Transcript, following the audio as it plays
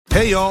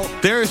Hey y'all,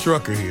 Darius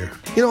Rucker here.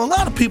 You know, a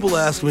lot of people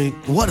ask me,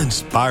 what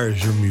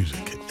inspires your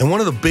music? And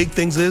one of the big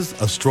things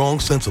is a strong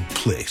sense of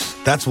place.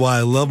 That's why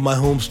I love my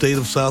home state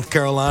of South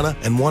Carolina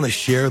and want to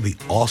share the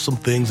awesome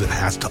things it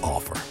has to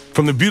offer.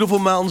 From the beautiful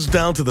mountains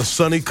down to the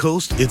sunny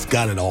coast, it's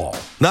got it all.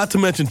 Not to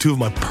mention two of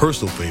my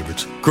personal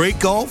favorites, great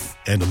golf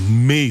and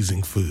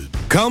amazing food.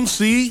 Come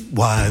see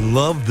why I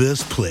love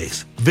this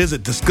place.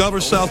 Visit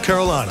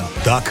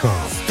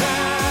discoversouthcarolina.com.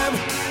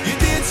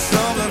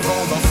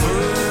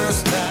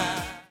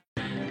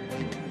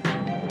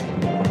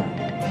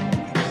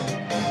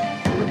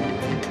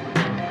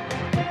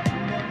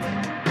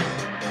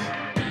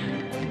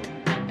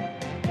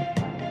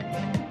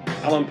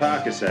 Alan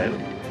Parker said,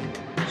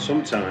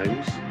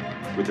 sometimes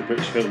with the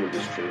British film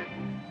industry,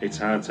 it's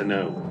hard to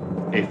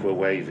know if we're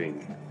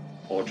waving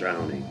or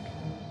drowning.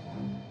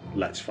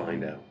 Let's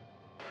find out.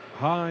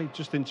 Hi,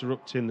 just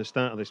interrupting the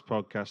start of this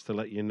podcast to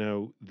let you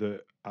know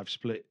that I've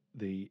split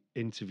the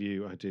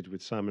interview I did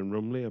with Simon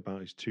Rumley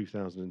about his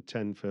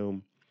 2010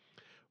 film,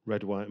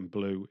 Red, White and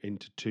Blue,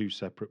 into two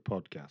separate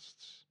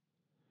podcasts.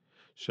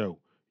 So,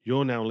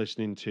 you're now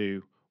listening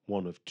to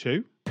one of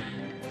two.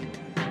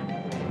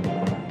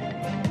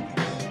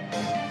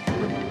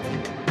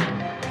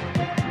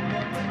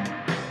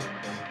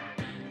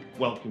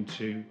 Welcome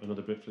to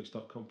another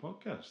Britflix.com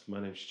podcast. My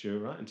name's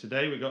Stuart Wright, and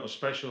today we've got a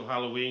special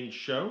Halloween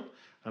show,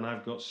 and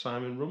I've got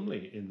Simon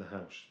Rumley in the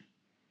house.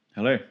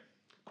 Hello.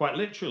 Quite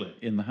literally.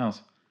 In the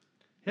house.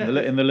 Yeah.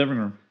 In the living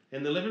room.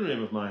 In the living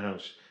room of my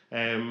house.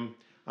 I'm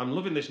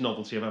loving this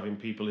novelty of having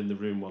people in the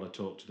room while I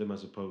talk to them,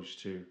 as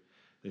opposed to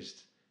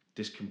this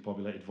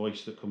discombobulated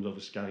voice that comes over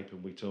Skype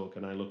and we talk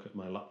and I look at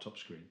my laptop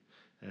screen.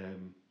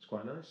 It's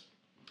quite nice.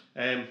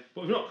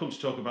 But we've not come to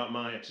talk about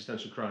my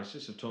existential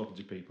crisis of talking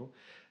to people.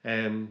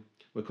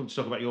 We've come to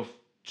talk about your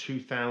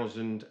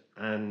 2000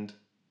 and...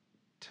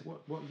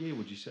 What year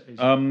would you say?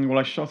 Well,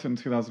 I shot it in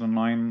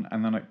 2009,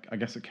 and then I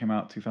guess it came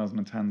out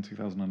 2010,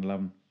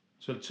 2011.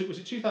 So was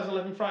it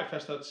 2011 Fright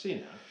Fest I'd seen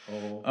it?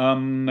 Or?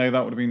 No,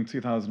 that would have been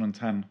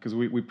 2010, because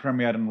we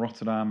premiered in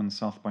Rotterdam and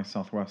South by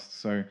Southwest,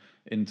 so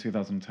in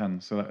 2010.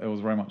 So it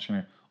was very much,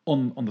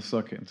 on the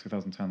circuit in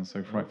 2010,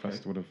 so Fright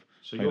Fest would have...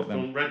 So you're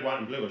from Red, White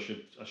and Blue,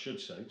 I should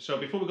say. So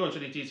before we go into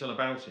any detail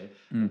about it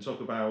and talk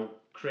about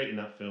creating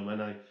that film,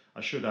 and I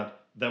should add,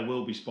 there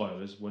will be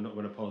spoilers. We're not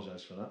going to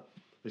apologise for that.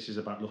 This is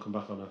about looking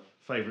back on a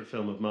favourite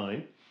film of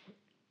mine.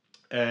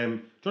 Do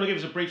you want to give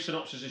us a brief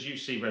synopsis as you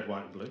see Red,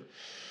 White and Blue?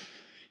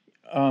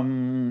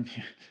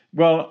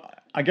 Well,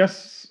 I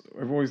guess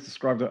I've always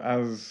described it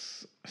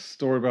as a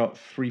story about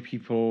three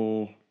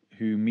people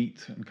who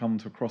meet and come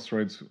to a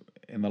crossroads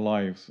in their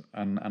lives,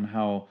 and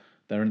how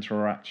their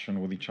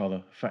interaction with each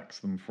other affects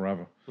them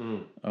forever.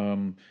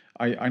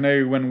 I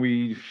know when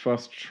we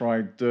first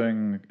tried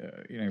doing,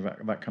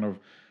 that kind of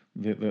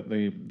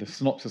the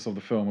synopsis of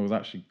the film, it was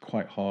actually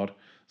quite hard.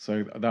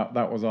 So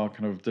that was our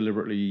kind of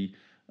deliberately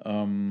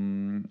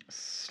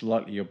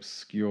slightly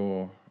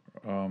obscure,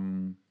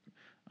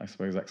 I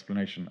suppose,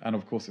 explanation. And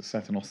of course, it's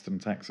set in Austin,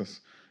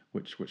 Texas,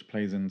 which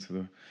plays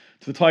into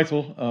the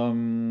title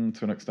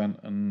to an extent,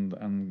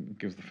 and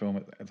gives the film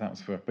its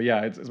atmosphere. But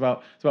yeah, it's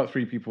about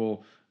three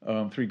people,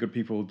 three good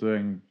people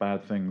doing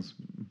bad things,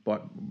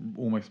 but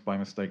almost by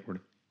mistake,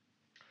 really.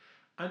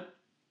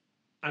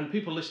 And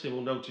people listening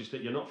will notice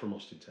that you're not from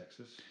Austin,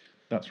 Texas.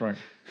 That's right.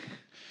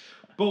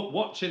 But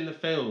watching the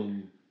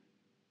film,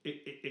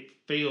 it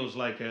feels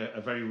like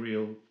a very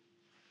real,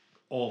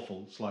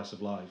 awful slice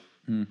of life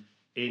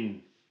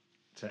in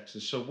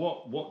Texas. So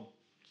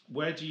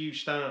where do you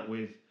start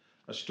with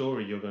a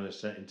story you're going to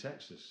set in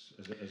Texas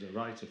as a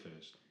writer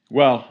first?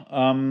 Well,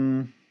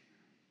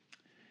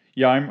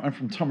 yeah, I'm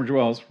from Tunbridge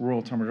Wells,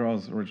 rural Tunbridge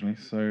Wells originally,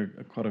 so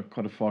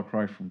quite a far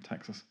cry from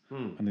Texas,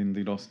 and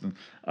indeed Austin.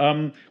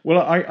 Well,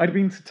 I'd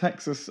been to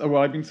Texas. Well,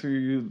 I'd been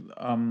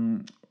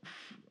to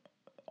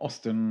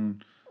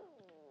Austin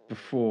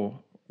before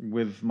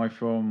with my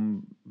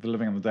film The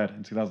Living and the Dead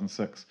in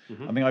 2006. I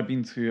think I'd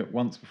been to it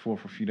once before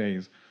for a few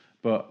days,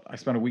 but I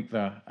spent a week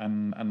there,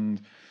 and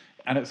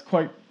it's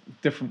quite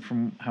different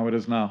from how it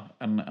is now,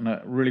 and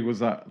it really was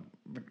that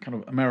the kind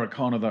of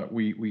Americana that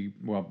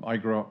I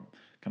grew up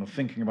kind of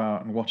thinking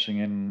about and watching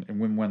in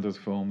Wim Wenders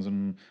films,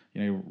 and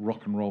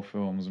rock and roll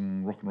films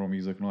and rock and roll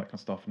music and all that kind of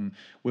stuff, and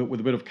with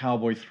a bit of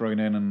cowboy thrown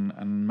in,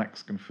 and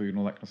Mexican food and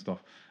all that kind of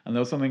stuff. And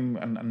there was something,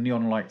 and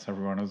neon lights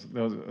everywhere, and it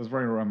was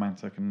very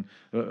romantic, and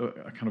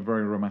a kind of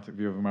very romantic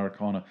view of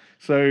Americana.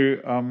 So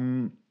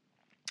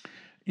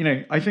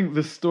I think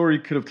the story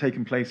could have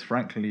taken place,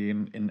 frankly,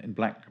 in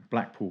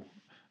Blackpool.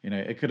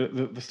 It could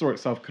have, the story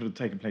itself could have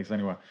taken place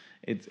anywhere.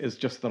 It's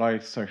just that I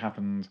so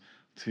happened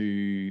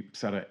to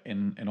set it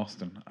in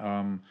Austin,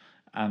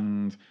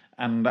 and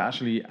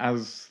actually,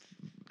 as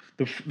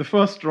the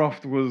first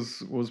draft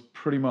was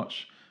pretty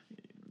much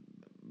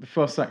the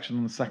first section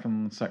and the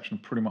second section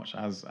pretty much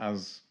as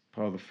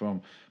per the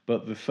film,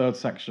 but the third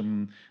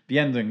section, the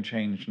ending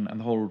changed, and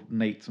the whole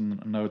Nate and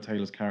Noah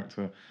Taylor's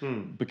character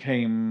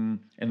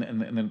became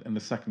in the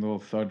second or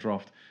third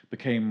draft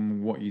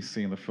became what you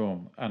see in the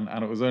film,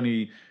 and it was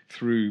only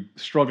through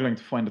struggling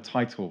to find a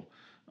title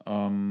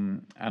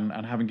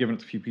and having given it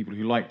to a few people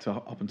who liked it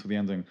up until the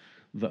ending,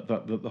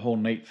 the whole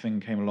Nate thing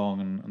came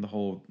along, and the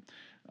whole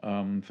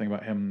thing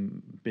about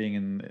him being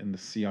in the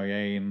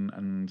CIA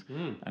and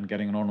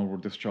getting an honorable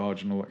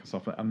discharge and all that kind of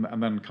stuff,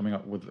 and then coming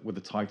up with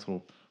the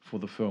title for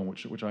the film,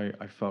 which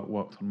I felt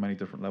worked on many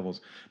different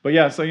levels. But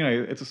yeah, so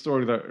it's a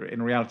story that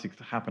in reality could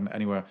happen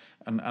anywhere,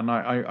 and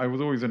I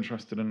was always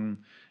interested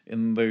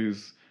in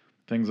those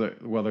things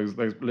that, well, those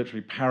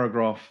literally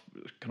paragraph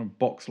kind of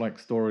box-like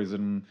stories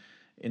in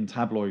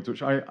tabloids,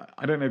 which I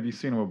don't know if you've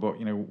seen them, but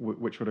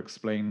which would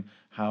explain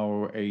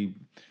how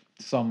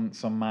some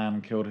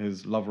man killed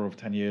his lover of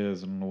 10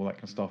 years and all that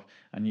kind of stuff,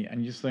 and you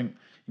just think,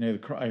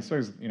 I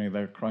suppose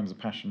they're crimes of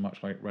passion,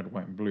 much like Red,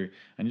 White, and Blue,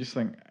 and you just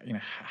think,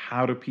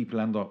 how do people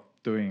end up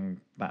doing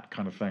that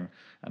kind of thing,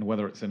 and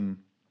whether it's in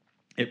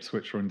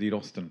Ipswich or indeed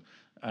Austin,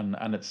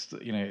 and it's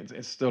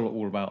it's still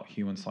all about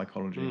human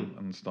psychology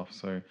and stuff.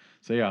 So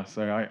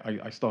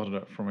I started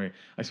it from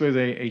I suppose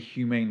a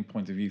humane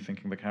point of view,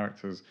 thinking the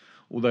characters,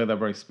 although they're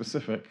very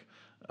specific,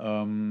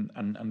 and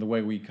the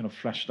way we kind of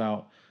fleshed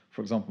out,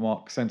 for example,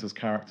 Mark Center's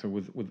character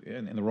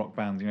in the rock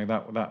band,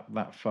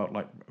 that felt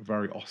like a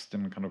very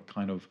Austin kind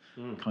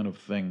of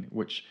thing,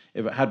 which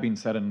if it had been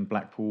set in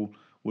Blackpool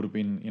would have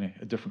been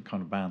a different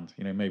kind of band.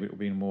 Maybe it would have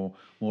been more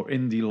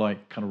indie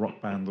like kind of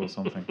rock band or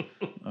something.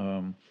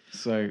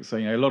 So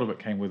a lot of it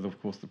came with,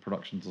 of course, the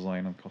production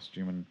design and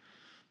costume. And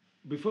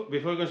before we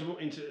go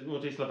into more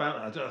detail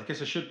about that, I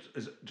guess I should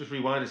just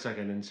rewind a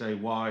second and say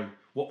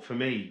what for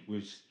me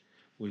was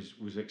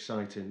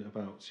exciting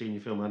about seeing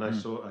your film, and I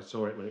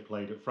saw it when it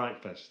played at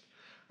Fright Fest,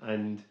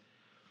 and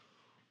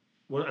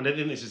I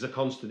think this is a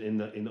constant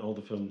in all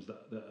the films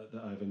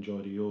that I've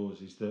enjoyed of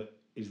yours, is that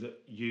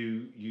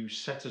you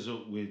set us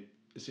up with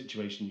a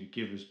situation, you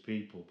give us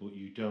people, but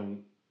you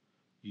don't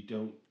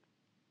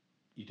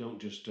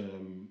just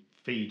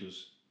feed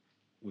us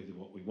with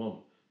what we want.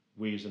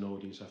 We as an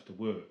audience have to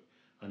work,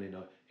 and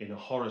in a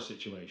horror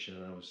situation,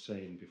 and I was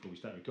saying before we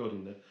started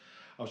recording that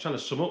I was trying to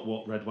sum up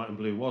what Red, White, and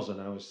Blue was, and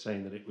I was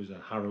saying that it was a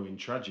harrowing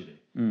tragedy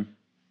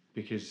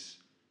because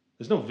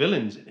there's no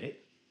villains in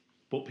it,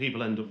 but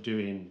people end up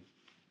doing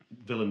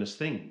villainous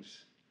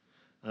things,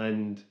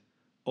 and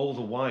all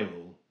the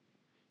while,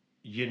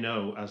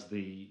 as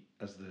the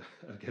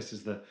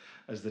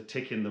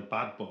tick in the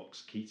bad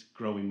box keeps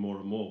growing more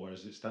and more,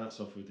 whereas it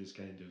starts off with this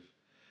kind of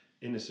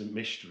innocent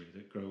mystery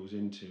that grows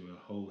into a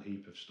whole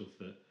heap of stuff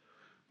that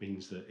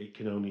means that it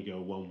can only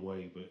go one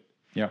way, but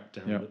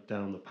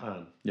down the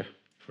pan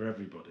for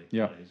everybody.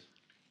 That is.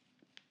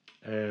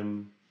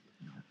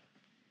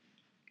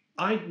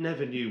 I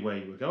never knew where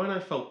you were going. I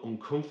felt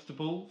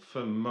uncomfortable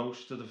for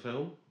most of the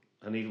film,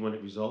 and even when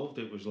it resolved,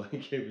 it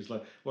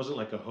wasn't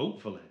like a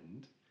hopeful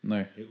end.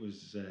 No, it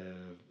was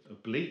a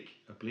bleak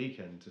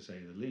end, to say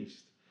the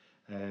least.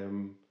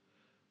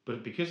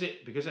 But because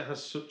it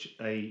has such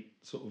a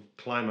sort of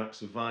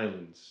climax of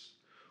violence,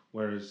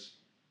 whereas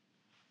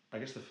I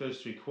guess the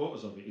first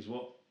 3/4 of it is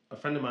what a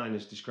friend of mine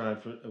has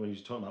described when he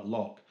was talking about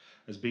Locke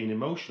as being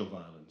emotional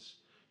violence.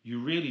 You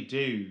really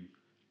do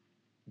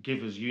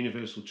give us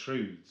universal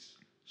truths,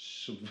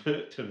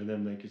 subvert them, and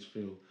then make us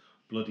feel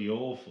bloody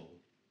awful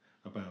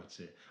about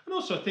it. And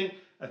also,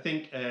 I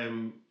think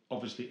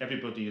obviously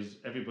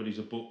everybody's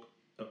a book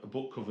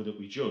cover that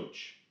we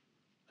judge,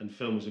 and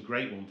film is a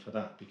great one for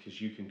that,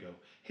 because you can go,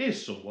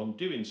 here's someone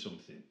doing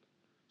something.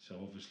 So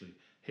obviously,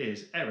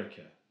 here's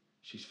Erica.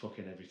 She's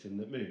fucking everything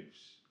that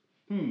moves.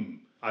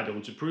 I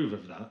don't approve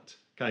of that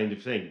kind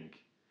of thing.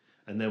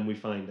 And then we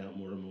find out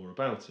more and more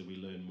about her. We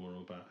learn more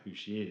about who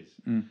she is.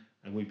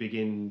 And we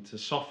begin to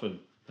soften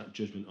that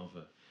judgment of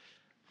her.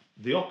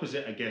 The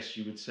opposite, I guess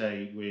you would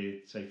say,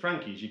 with, say,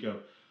 Frankie, is you go,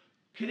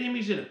 look at him,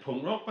 he's in a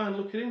punk rock band,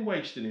 look at him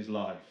wasting his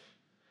life.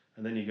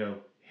 And then you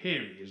go,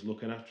 here he is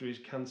looking after his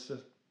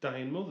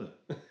cancer-dying mother.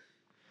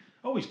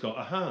 Oh, he's got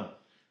a heart.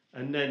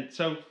 And then,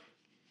 so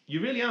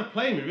you really are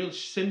playing with real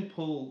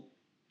simple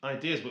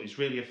ideas, but it's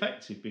really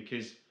effective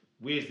because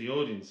we as the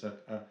audience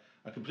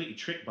are completely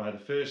tricked by the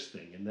first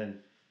thing, and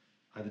then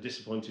either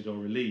disappointed or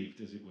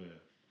relieved, as it were,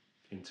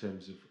 in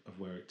terms of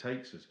where it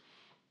takes us.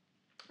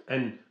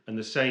 And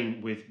the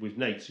same with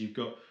Nate. So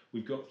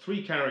we've got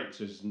three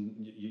characters, and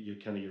you're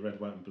kind of your Red,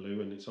 White, and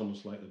Blue, and it's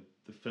almost like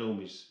the film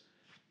is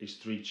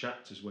three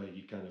chapters where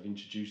you kind of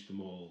introduce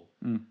them all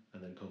and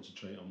then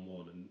concentrate on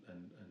one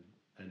and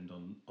end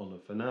on a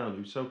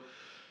finale. So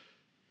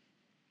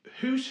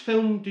whose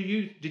film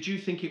did you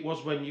think it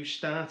was when you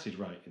started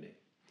writing it,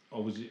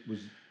 or was it?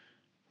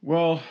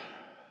 Well,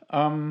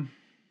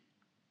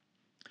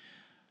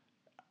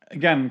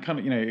 again, kind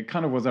of, it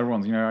kind of was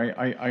everyone's.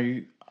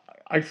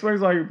 I suppose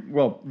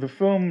the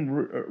film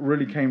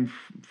really came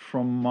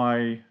from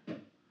my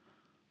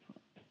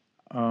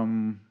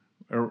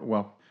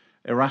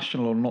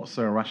irrational or not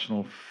so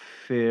irrational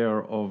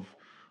fear of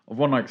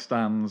one night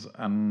stands,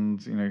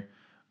 and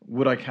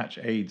would I catch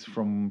AIDS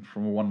from a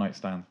one night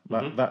stand?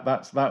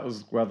 That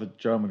was where the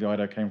germ of the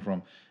idea came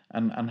from,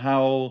 and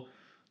how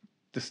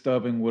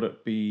disturbing would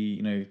it be,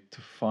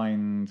 to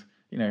find,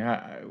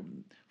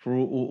 for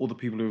all the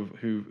people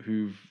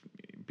who've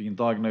being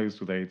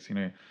diagnosed with AIDS,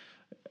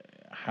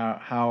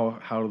 how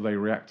do they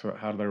react to it?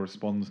 How do they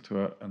respond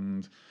to it?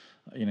 And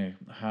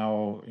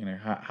how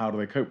do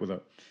they cope with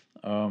it?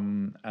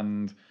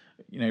 And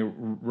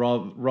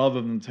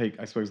rather than take,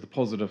 I suppose, the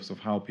positives of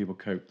how people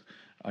coped,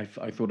 I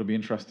thought it'd be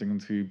interesting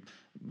to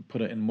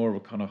put it in more of a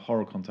kind of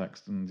horror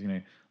context.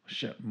 And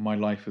shit, my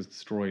life is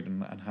destroyed,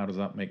 and how does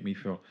that make me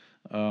feel?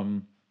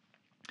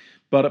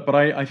 But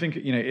I think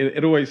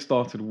it always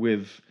started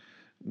with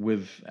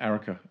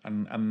Erica,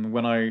 and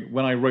when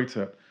I wrote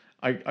it,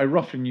 I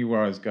roughly knew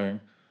where I was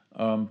going,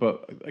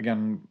 but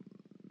again,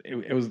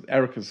 it was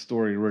Erica's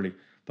story really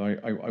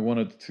that I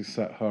wanted to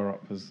set her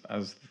up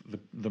as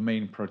the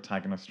main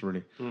protagonist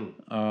really.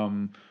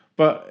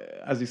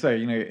 But as you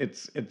say,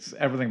 it's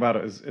everything about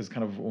it is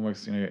kind of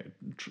almost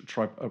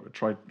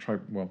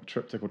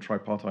triptych or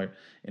tripartite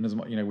in as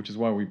much, which is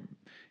why we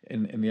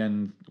in the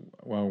end,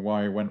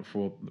 why I went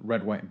for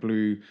red, white, and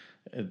blue,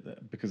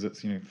 because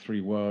it's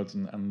 3 words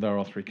and there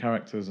are 3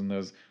 characters, and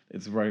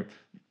it's very.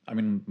 I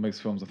mean,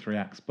 most films are 3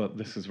 acts, but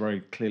this is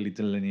very clearly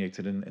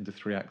delineated into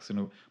 3 acts,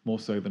 more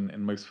so than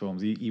in most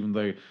films. Even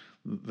though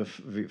the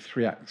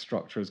 3-act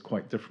structure is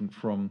quite different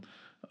from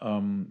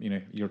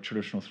your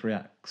traditional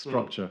 3-act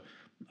structure.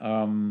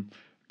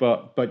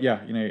 But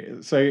yeah,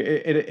 so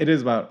it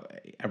is about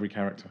every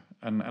character,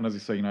 and as you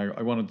say,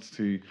 I wanted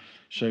to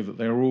show that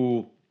they're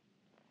all.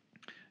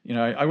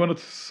 I wanted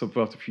to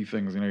subvert a few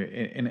things.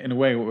 In a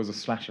way, it was a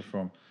slasher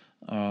film,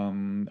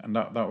 and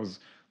that was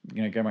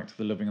going back to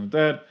The Living and the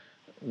Dead.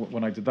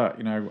 When I did that,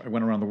 I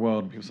went around the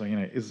world and people saying,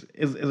 is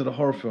it a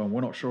horror film?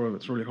 We're not sure if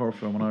it's really a horror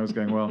film. And I was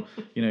going, well,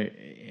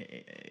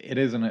 it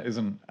is and it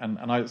isn't.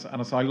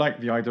 And so I like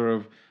the idea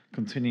of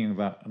continuing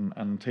that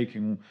and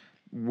taking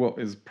what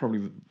is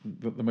probably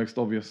the most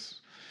obvious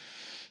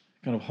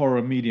kind of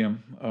horror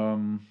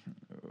medium,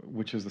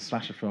 which is the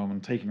slasher film,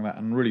 and taking that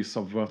and really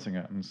subverting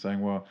it and saying,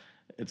 well,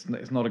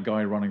 it's not a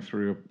guy running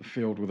through a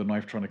field with a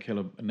knife trying to kill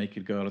a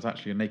naked girl. It's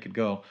actually a naked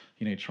girl,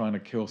 trying to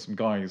kill some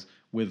guys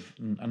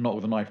and not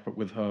with a knife, but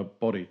with her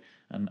body.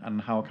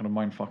 And how kind of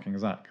mind fucking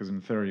is that? Because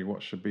in theory,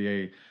 what should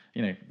be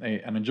an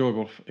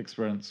enjoyable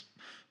experience,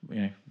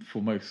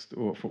 for most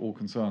or for all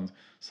concerned,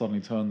 suddenly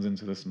turns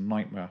into this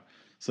nightmare.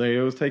 So it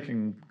was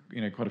taking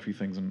quite a few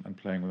things and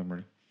playing with them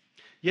really.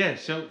 Yeah.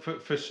 So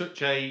for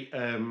such a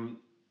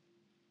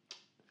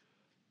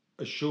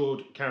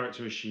assured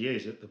character as she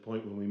is at the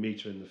point when we meet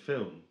her in the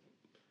film,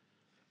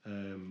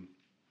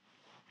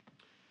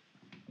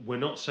 we're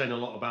not saying a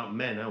lot about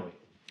men, are we?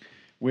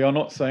 We are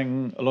not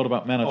saying a lot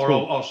about men at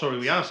all. Oh, sorry,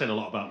 we are saying a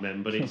lot about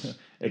men, but it's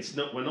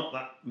not. We're not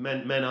that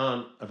men. Men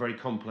aren't a very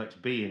complex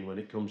being when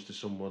it comes to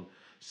someone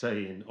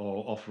saying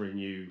or offering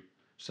you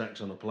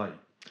sex on a plate.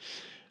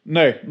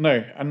 No,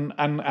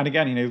 and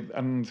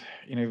again,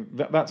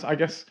 that's, I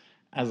guess,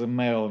 as a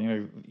male,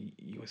 you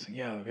were saying,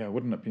 yeah,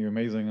 wouldn't it be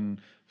amazing? And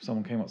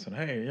someone came up and said,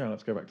 hey, yeah,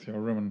 let's go back to your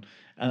room,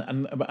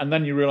 and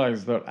then you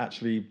realise that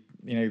actually,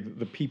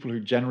 the people who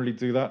generally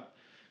do that,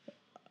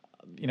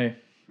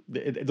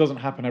 it doesn't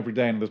happen every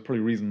day, and there's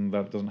probably a reason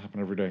that it doesn't happen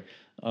every day.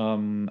 Or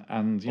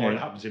it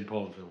happens in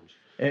porn films.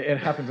 It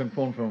happens in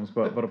porn films,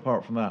 but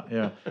apart from that,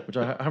 yeah, which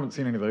I haven't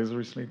seen any of those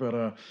recently,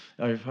 but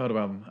I've heard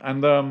about them.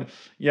 And I mean,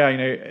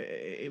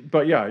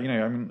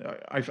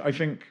 I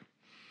think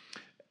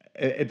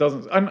it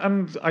doesn't,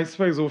 and I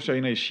suppose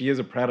also, she is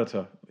a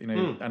predator,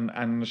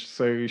 and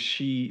so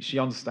she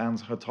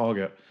understands her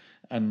target,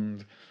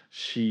 and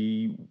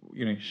she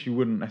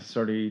wouldn't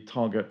necessarily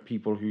target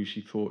people who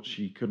she thought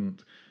she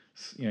couldn't,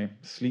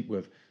 sleep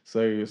with.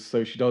 So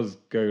she does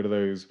go to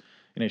those.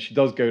 She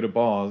does go to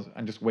bars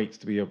and just waits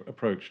to be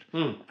approached.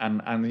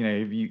 And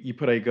if you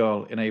put a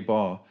girl in a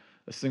bar,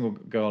 a single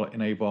girl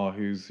in a bar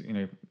who's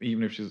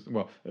even if she's,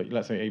 well,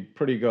 let's say a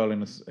pretty girl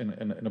in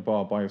a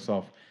bar by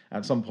herself,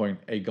 at some point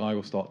a guy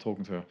will start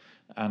talking to her,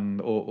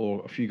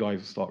 or a few guys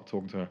will start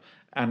talking to her.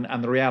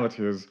 And the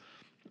reality is,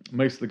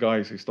 most of the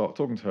guys who start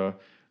talking to her,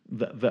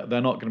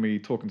 they're not going to be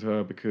talking to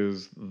her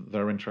because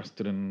they're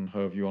interested in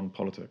her view on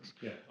politics.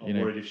 Yeah, or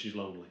worried if she's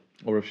lonely.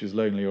 Or if she's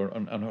lonely,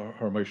 and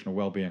her emotional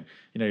well-being.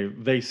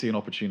 They see an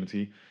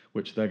opportunity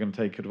which they're going to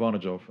take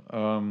advantage of.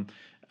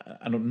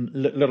 And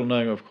little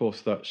knowing, of course,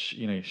 that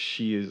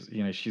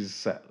she's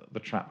set the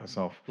trap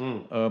herself.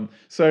 So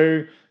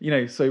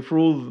for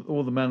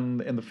all the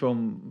men in the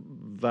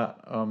film that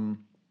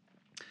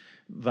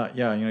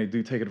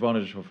do take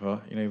advantage of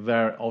her,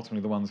 they're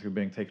ultimately the ones who are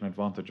being taken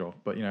advantage of.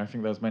 But I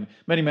think there's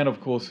many men,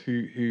 of course,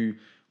 who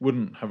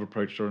wouldn't have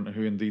approached her and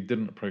who indeed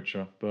didn't approach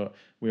her. But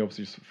we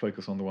obviously just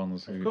focus on the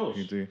ones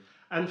who do.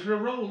 And for a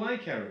role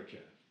like Erica,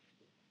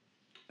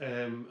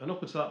 and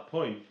up until that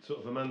point, sort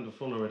of Amanda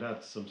Fuller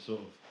had some sort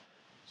of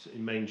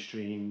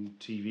mainstream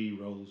TV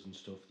roles and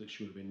stuff that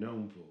she would have been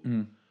known for.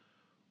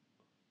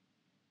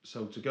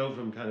 So to go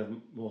from kind of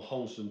more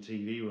wholesome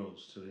TV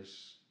roles to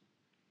this,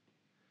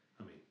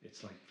 I mean,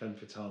 it's like Femme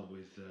Fatale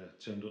with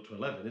Turned Up to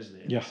 11, isn't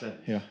it? In a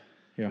sense. Yeah.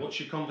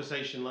 What's your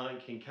conversation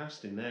like in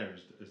casting there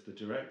as the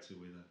director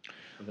with her?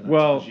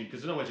 Well,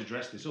 because there's no way to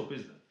dress this up,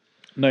 is there?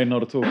 No,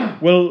 not at all.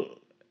 Well,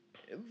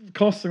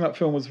 casting that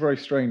film was very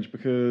strange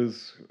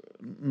because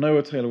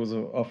Noah Taylor was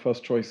our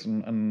first choice,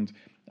 and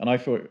I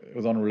thought it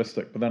was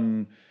unrealistic. But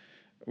then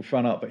we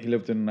found out that he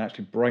lived in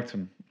actually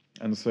Brighton,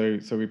 and so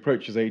we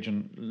approached his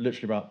agent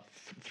literally about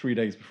 3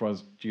 days before I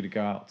was due to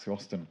go out to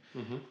Austin,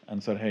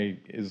 and said, "Hey,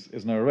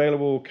 is Noah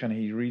available? Can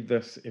he read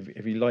this?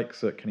 If he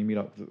likes it, can he meet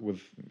up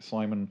with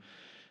Simon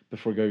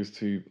before he goes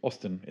to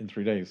Austin in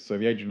 3 days?" So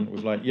the agent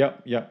was like,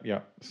 "Yep, yep,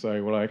 yep."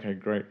 So we're like, "Okay,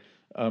 great."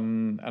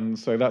 And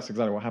so that's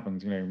exactly what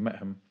happened. Met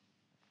him,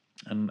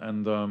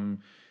 and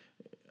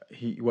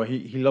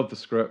he loved the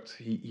script.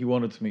 He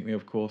wanted to meet me,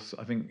 of course.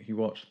 I think he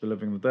watched The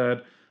Living and the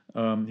Dead.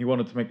 He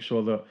wanted to make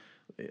sure that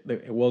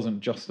it wasn't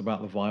just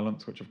about the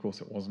violence, which of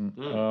course it wasn't.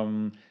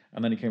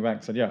 And then he came back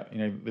and said, "Yeah,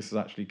 this is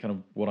actually kind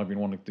of what I've been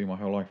wanting to do my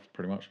whole life,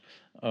 pretty much."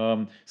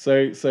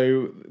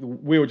 So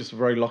we were just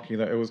very lucky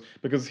that it was,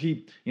 because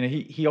he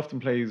often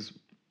plays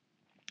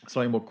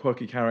slightly more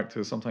quirky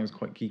characters, sometimes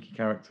quite geeky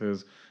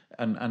characters,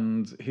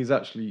 and he's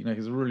actually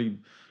he's a really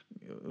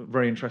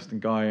very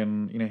interesting guy,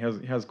 and he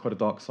has quite a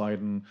dark side,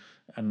 and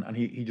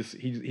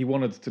he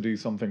wanted to do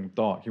something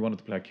dark. He wanted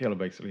to play a killer,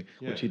 basically,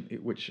 Yeah.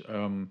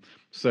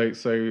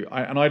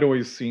 I'd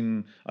always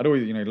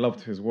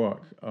loved his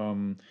work.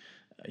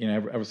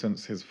 Ever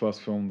since his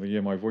first film, The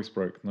Year My Voice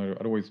Broke, and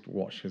I'd always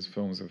watch his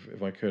films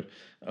if I could.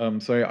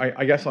 So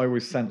I guess I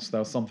always sensed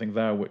there was something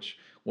there which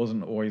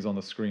wasn't always on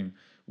the screen,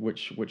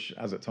 which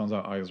as it turns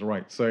out I was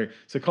right. So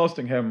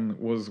casting him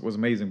was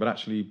amazing, but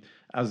actually,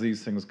 as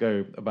these things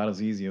go, about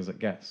as easy as it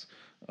gets.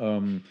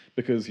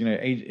 Because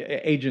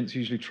agents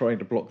usually try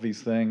to block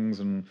these things,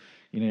 and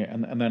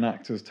then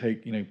actors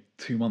take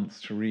 2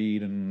 months to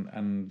read,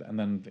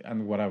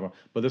 and whatever.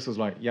 But this was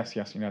like yes,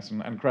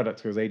 and credit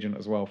to his agent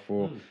as well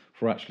for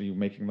actually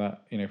making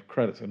that.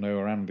 Credit to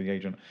Noah and the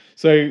agent.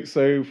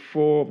 So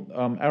for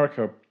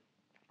Erica,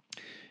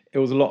 it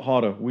was a lot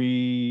harder.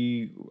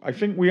 I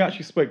think we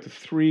actually spoke to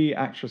 3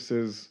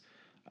 actresses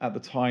at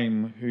the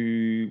time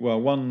who, well,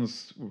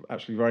 one's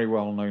actually very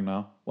well known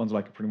now. One's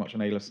like pretty much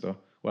an A-lister.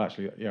 Well,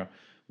 actually, yeah.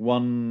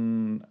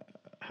 One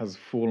has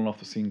fallen off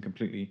the scene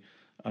completely,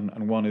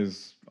 and one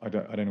is I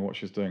don't know what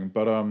she's doing.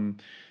 But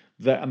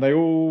they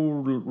all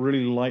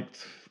really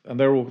liked, and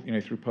they're all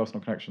through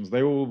personal connections.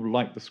 They all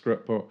liked the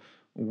script, but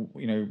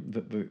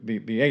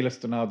the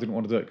A-lister now didn't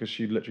want to do it because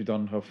she'd literally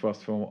done her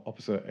first film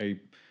opposite a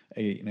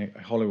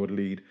Hollywood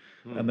lead,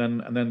 and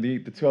then the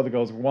 2 other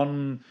girls,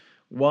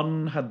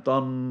 one had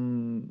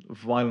done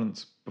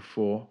violence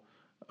before,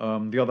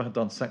 the other had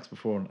done sex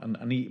before,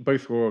 and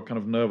both were kind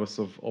of nervous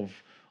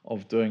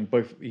of doing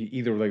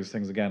either of those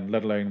things again,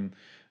 let alone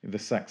the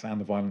sex and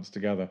the violence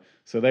together.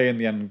 So they in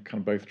the end kind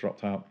of both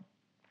dropped out.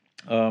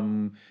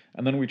 And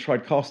then we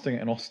tried casting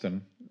it in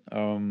Austin,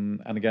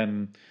 and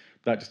again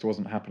that just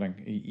wasn't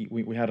happening.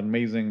 We had an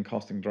amazing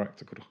casting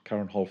director called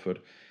Karen Holford,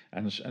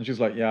 and she's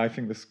like, "Yeah, I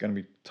think this is going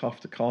to be tough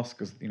to cast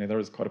because there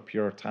is quite a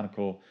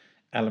puritanical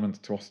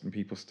element to Austin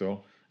people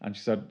still." And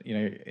she said,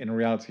 "In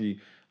reality,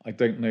 I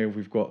don't know if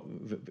we've got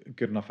the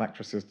good enough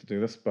actresses to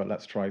do this, but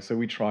let's try." So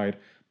we tried,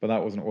 but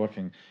that wasn't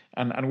working.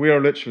 And we are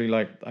literally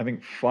like, I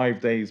think 5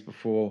 days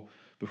before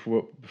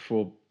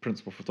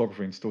principal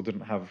photography, and still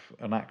didn't have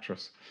an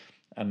actress.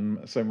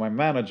 And so my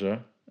manager,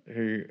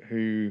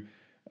 who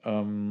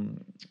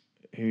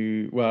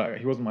well,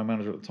 he wasn't my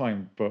manager at the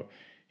time, but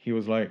he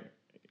was like,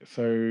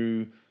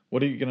 "So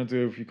what are you going to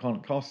do if you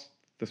can't cast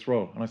this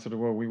role?" And I said,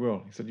 "Well, we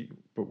will." He said,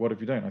 "But what if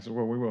you don't?" I said,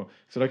 "Well, we will."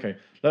 He said, "Okay,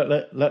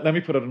 let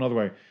me put it another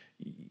way.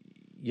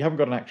 You haven't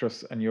got an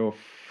actress and you're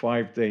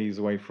 5 days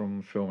away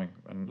from filming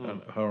and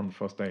her on the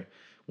first day.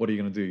 What are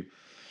you going to do?"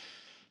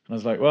 And I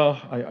was like,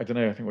 "Well, I don't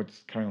know. I think we're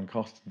just carrying on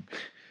casting."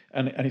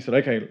 And he said,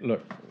 "Okay,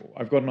 look,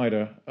 I've got an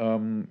idea.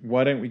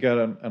 Why don't we get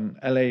an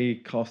LA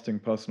casting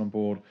person on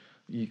board?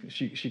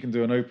 She can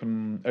do an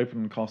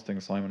open casting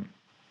assignment,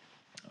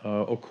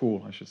 or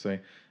call, I should say,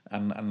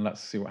 and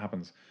let's see what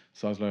happens."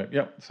 So I was like,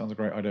 "Yep, sounds a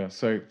great idea."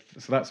 So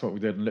that's what we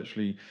did, and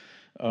literally,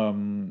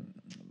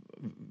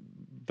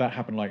 that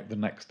happened like the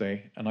next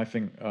day, and I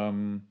think,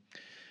 and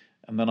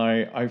then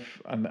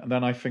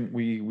I think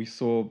we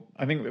saw,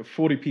 I think that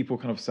 40 people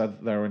kind of said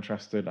they were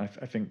interested. I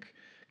think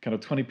kind of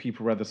 20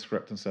 people read the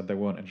script and said they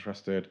weren't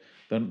interested.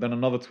 Then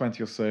another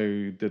 20 or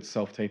so did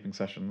self-taping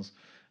sessions,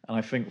 and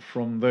I think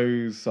from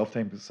those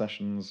self-taping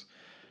sessions,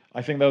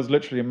 I think there was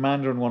literally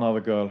Amanda and one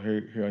other girl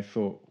who I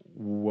thought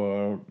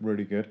were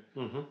really good,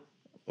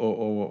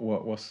 or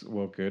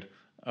were good.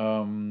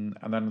 And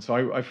then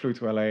so I flew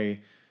to LA,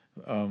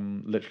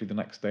 literally the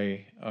next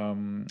day,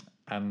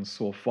 and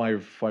saw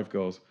five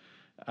girls,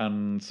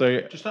 and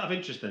so Just out of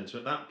interest then, so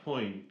at that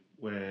point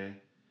where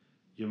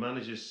your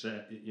manager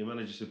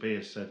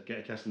Sabir said get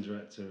a casting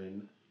director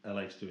in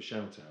LA to do a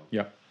shout out.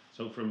 yeah,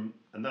 So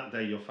and that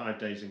day you're 5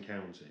 days in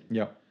counting.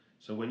 yeah.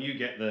 So when you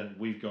get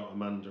we've got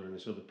Amanda and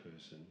this other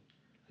person,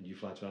 and you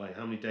fly to LA,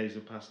 how many days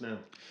have passed now?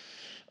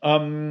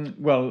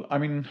 Well, I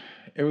mean,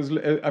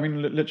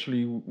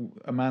 literally,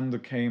 Amanda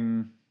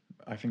came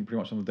I think pretty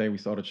much on the day we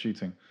started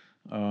shooting.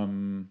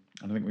 And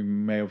I think we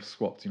may have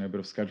swapped, a bit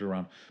of schedule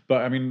around.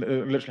 But I mean,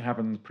 it literally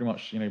happened pretty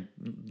much,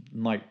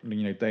 night,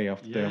 day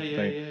after day after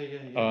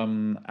day.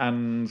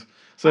 And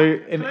so,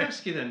 can I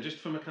ask you then, just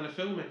from a kind of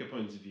filmmaker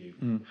point of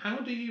view, how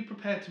do you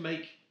prepare to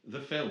make the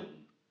film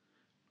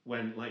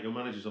when, like, your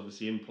manager's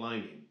obviously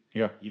implying,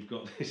 you've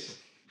got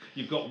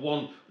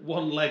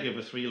one leg of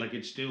a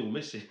three-legged stool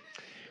missing?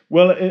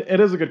 Well, it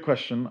is a good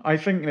question. I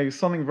think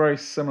something very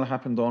similar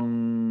happened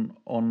on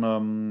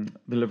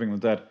The Living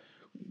and the Dead,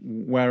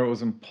 where it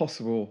was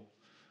impossible.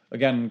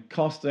 Again,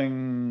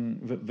 casting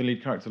the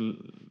lead character,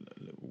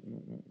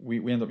 we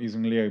ended up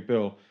using Leo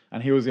Bill,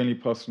 and he was the only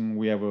person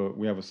we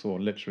ever saw.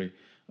 Literally,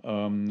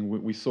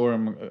 we saw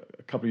him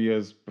a couple of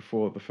years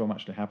before the film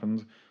actually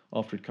happened,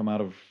 after he'd come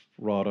out of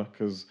RADA,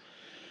 because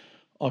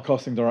our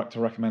casting director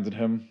recommended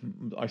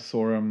him. I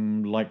saw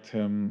him, liked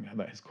him,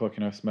 his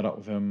quirkiness, met up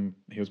with him.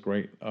 He was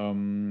great.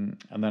 And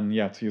then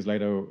 2 years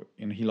later,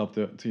 he loved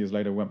it. 2 years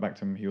later, went back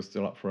to him. He was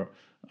still up for it.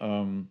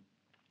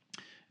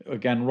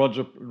 Again,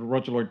 Roger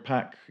Lloyd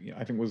Pack,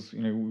 I think was,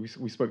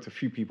 we spoke to a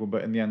few people,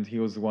 but in the end, he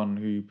was the one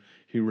who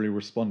really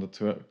responded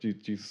to it due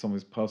to some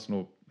of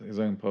his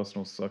own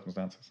personal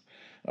circumstances.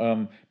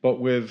 But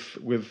with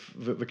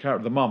the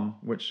character, the mum,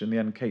 which in the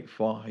end Kate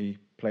Fahey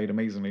played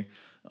amazingly,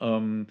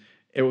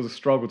 it was a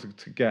struggle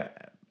to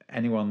get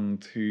anyone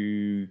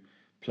to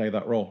play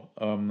that role,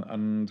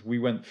 and we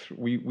went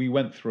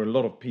through a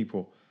lot of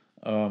people,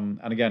 and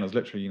again, it was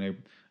literally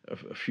a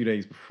few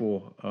days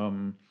before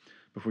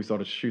we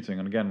started shooting,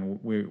 and again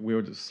we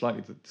were just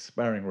slightly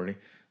despairing really,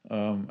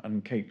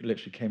 and Kate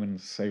literally came in and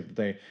saved the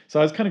day. So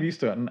I was kind of used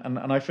to it,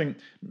 and I think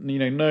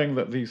knowing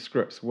that these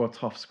scripts were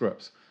tough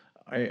scripts,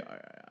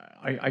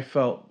 I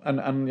felt,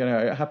 and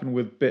it happened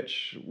with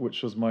Bitch,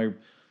 which was my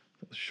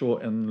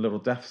short in Little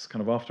Deaths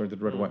kind of after I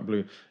did Red, White, and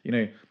Blue.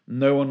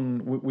 No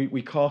one,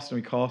 we cast,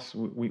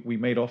 we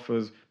made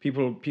offers.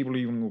 People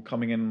even were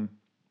coming in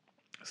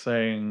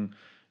saying,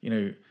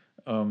 and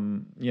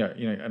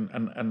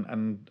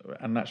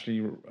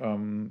actually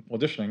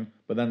auditioning,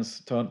 but then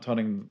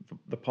turning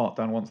the part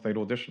down once they'd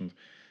auditioned,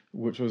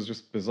 which was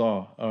just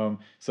bizarre.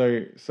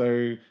 So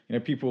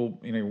people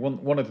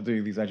wanted to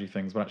do these edgy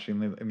things, but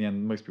actually in the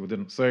end most people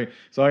didn't. So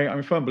I'm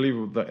a firm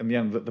believer that in the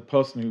end that the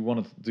person who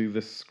wanted to do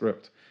this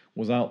script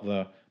was out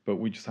there, but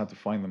we just had to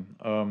find them.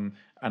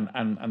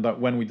 And that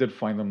when we did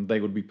find them, they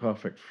would be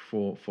perfect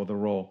for the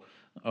role.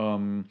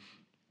 Looking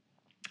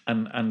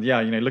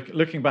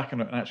back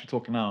and actually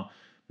talking now,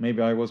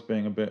 maybe I was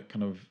being a bit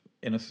kind of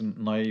innocent,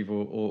 naive,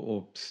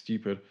 or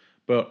stupid.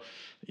 But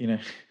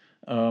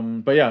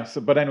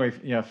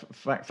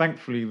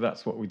thankfully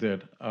that's what we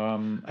did.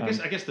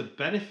 I guess the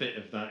benefit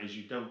of that is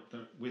you don't,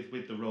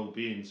 with the role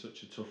being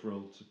such a tough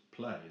role to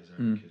play as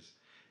Eric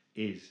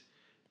is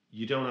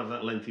you don't have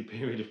that lengthy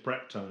period of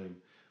prep time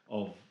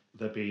of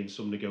there being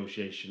some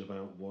negotiation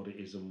about what it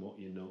is and what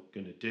you're not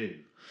going to do.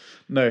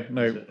 No.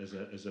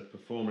 As a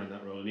performer in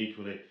that role, and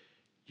equally,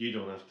 you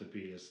don't have to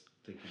be as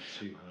thinking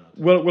too hard.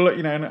 Well,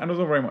 and it was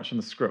all very much in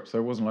the script, so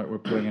it wasn't like we're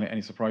putting in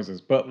any surprises.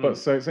 But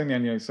so in the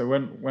end, so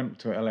went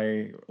to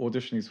LA,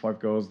 auditioned these 5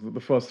 girls. The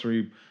first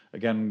 3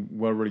 again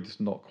were really just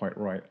not quite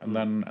right, and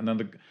then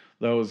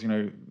there was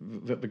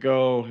the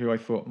girl who I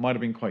thought might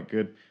have been quite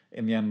good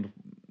in the end.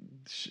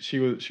 She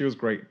was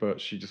great, but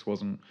she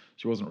wasn't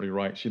really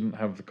right. She didn't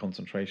have the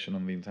concentration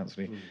and the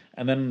intensity.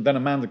 And then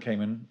Amanda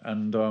came in,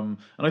 and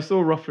I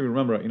still roughly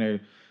remember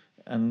it,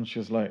 and she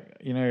was like,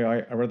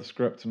 I read the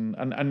script, and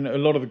a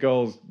lot of the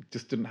girls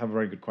just didn't have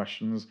very good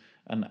questions,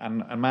 and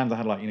Amanda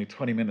had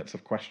 20 minutes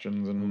of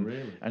questions,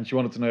 and she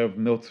wanted to know if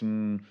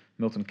Milton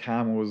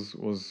Cam was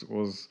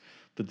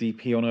the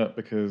DP on it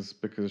because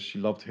she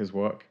loved his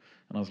work.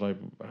 And I was like,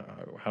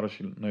 how does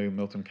she know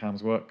Milton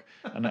Cam's work?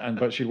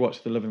 But she'd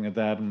watched The Living and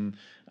the Dead,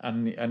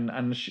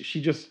 and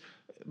she just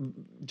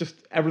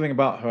everything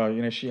about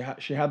her, she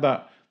had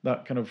that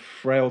kind of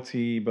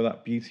frailty, but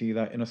that beauty,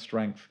 that inner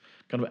strength,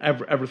 kind of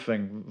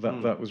everything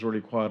that was really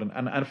required,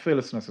 and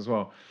fearlessness as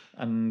well.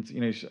 And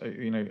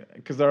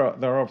because there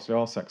are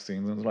obviously sex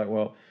scenes, and it's like,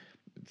 well,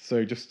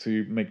 so just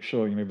to make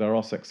sure there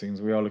are sex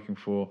scenes, we are looking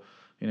for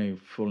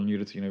full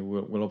nudity.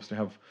 We'll obviously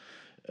have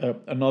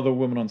another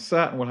woman on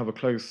set, and we'll have a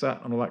closed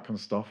set and all that kind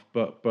of stuff.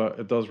 But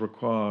it does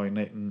require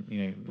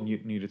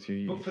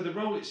nudity. But for the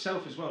role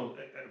itself as well,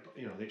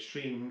 the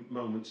extreme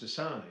moments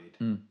aside,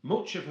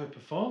 much of her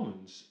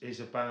performance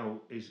is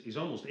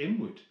almost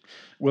inward.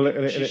 Well, it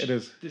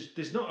is.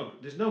 There's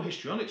no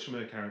histrionics from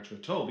her character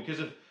at all because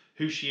of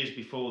who she is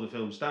before the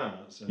film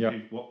starts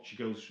and what she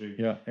goes through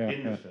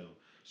in the film.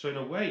 So in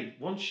a way,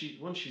 once she's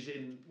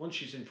in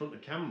front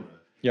of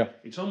camera,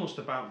 it's almost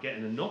about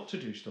getting her not to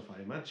do stuff,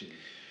 I imagine.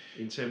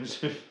 In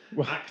terms of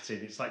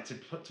acting, it's like to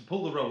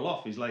pull the role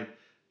off is like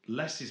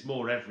less is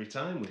more every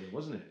time with her,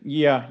 wasn't it?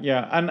 Yeah,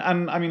 and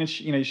I mean,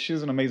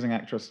 she's an amazing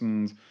actress,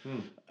 and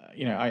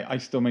I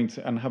still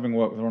maintain, and having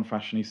worked with her on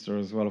Fashionista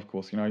as well, of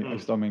course, I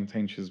still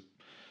maintain she's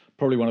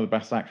probably one of the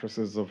best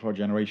actresses of her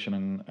generation,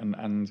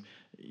 and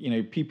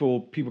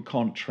people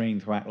can't train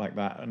to act like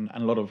that, and a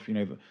lot of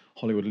the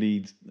Hollywood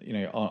leads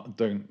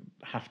don't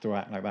have to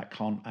act like that,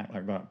 can't act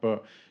like that,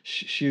 but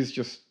she's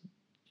just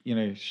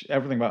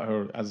everything about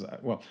her as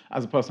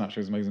a person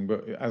actually is amazing,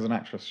 but as an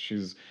actress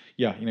she's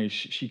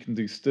she can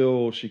do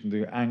still, she can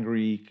do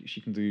angry,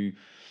 she can do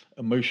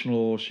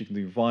emotional, she can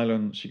do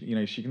violent, she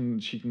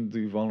can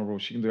do vulnerable,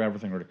 she can do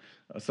everything really.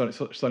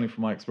 Certainly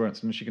from my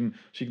experience, and she can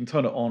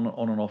turn it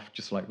on and off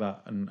just like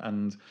that.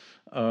 And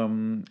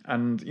in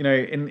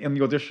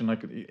the audition,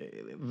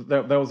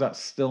 there was that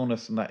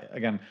stillness and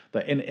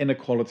that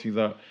inequality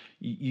that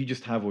you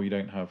just have or you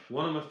don't have.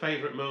 One of my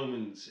favourite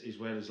moments is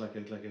where there's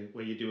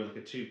where you do a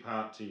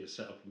 2-part to your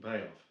setup and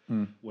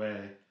payoff,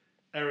 where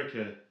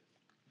Erica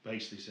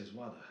basically says,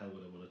 "Why the hell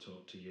would I want to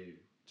talk to you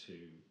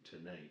to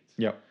Nate?"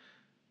 Yeah.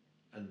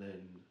 And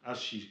then, as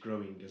she's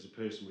growing as a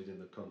person within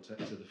the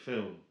context of the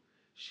film,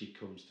 she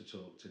comes to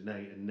talk to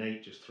Nate, and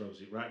Nate just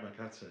throws it right back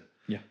at her.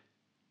 Yeah.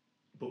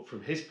 But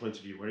from his point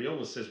of view, where he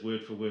almost says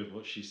word for word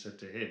what she said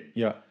to him.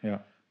 Yeah, yeah.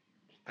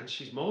 And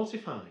she's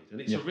mortified.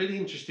 And it's a really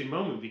interesting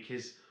moment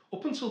because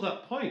up until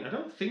that point, I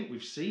don't think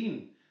we've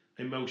seen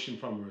emotion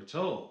from her at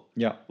all.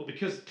 Yeah. But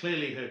because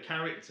clearly her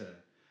character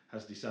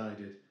has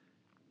decided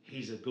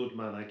he's a good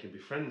man, I can be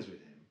friends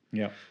with him.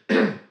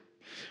 Yeah.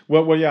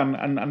 well, yeah,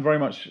 and very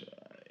much...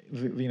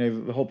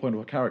 the whole point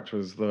of her character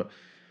is that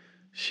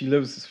she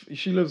lives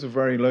a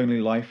very lonely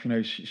life.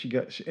 She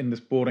gets in this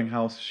boarding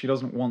house. She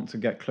doesn't want to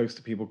get close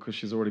to people because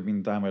she's already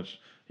been damaged.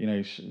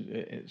 And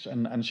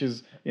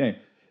she's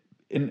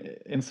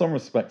in some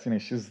respects,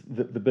 she's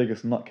the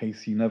biggest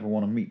nutcase you never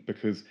want to meet,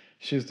 because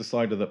she's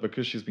decided that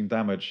because she's been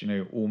damaged,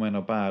 all men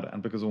are bad,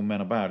 and because all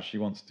men are bad, she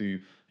wants to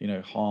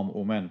harm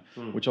all men,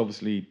 which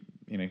obviously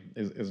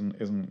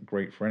isn't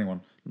great for anyone,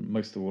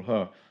 most of all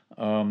her.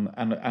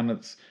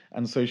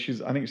 And so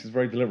I think she's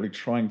very deliberately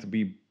trying to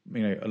be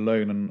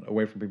alone and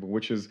away from people,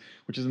 which is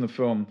in the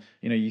film.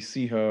 You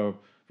see her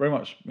very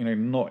much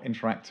not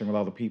interacting with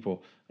other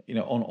people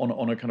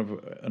on a kind of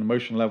an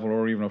emotional level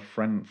or even a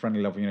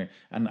friendly level.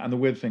 And the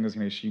weird thing is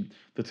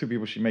the two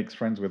people she makes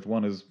friends with,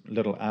 one is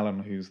little Alan,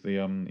 who's the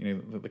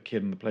the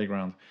kid in the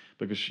playground,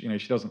 because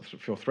she doesn't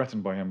feel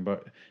threatened by him,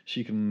 but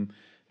she can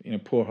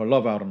pour her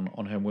love out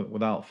on him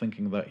without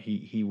thinking that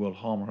he will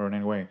harm her in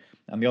any way.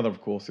 And the other,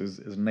 of course,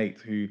 is Nate,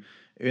 who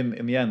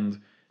in the end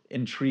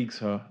intrigues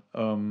her.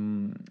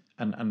 And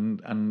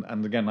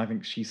again, I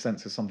think she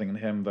senses something in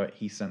him that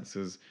he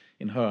senses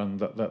in her, and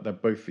that they're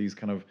both these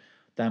kind of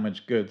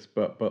damaged goods,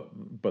 but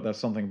there's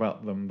something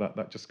about them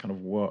that just kind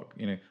of work.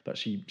 That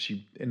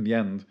she in the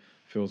end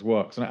feels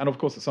works. And of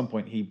course, at some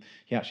point he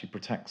actually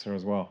protects her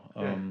as well.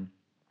 Yeah.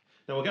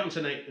 Now we'll get on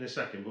to Nate in a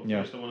second, but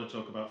first I want to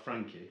talk about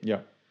Frankie.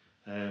 Yeah.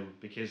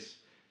 Because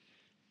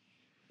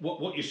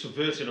what you're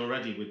subverting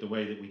already with the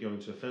way that we go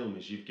into a film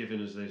is you've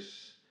given us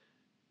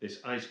this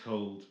ice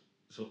cold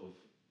sort of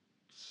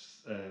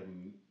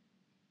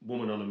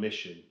woman on a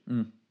mission,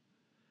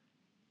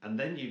 and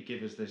then you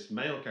give us this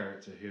male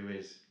character who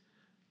is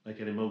like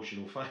an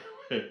emotional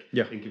firework.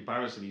 Yeah. In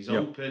comparison, he's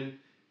open,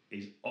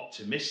 he's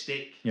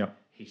optimistic. Yeah.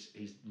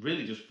 He's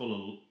really just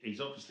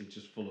he's obviously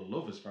just full of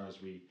love as far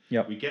as we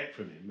get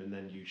from him, and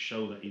then you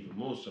show that even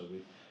more so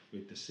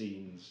with the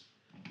scenes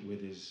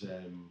with his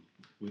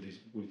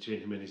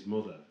between him and his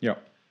mother. Yeah.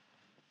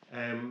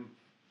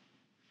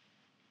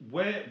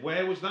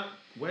 Where was that?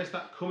 Where's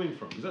that coming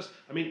from? Because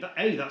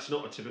that's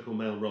not a typical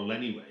male role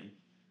anyway.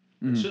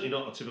 Certainly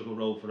not a typical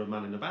role for a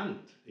man in a band.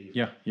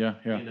 Even. Yeah.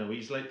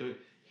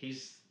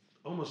 He's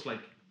almost like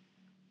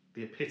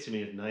the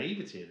epitome of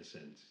naivety in a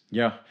sense.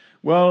 Yeah.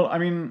 Well, I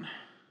mean,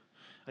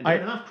 and you're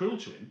half cruel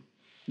to him.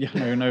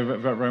 Yeah. No,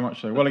 very, very much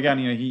so. Well, again,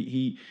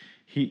 he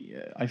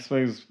I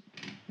suppose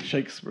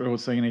Shakespeare would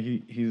say,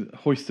 he's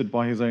hoisted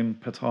by his own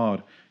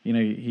petard.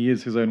 He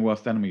is his own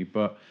worst enemy.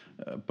 But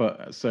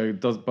does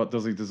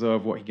he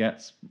deserve what he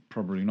gets?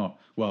 Probably not.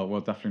 Well,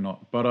 definitely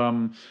not. But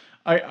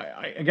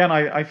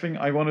I think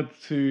I wanted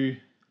to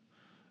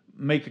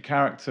make a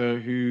character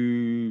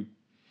who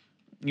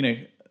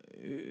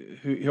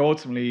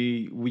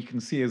ultimately we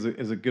can see as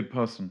a good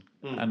person,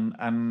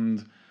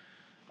 and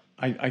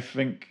I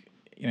think.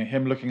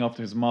 Him looking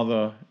after his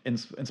mother, in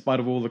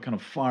spite of all the kind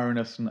of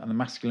fieriness and the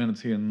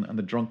masculinity and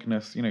the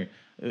drunkenness,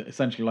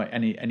 essentially like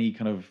any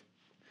kind of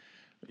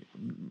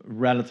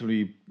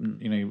relatively,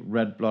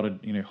 red-blooded,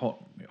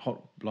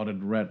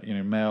 hot-blooded red,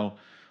 male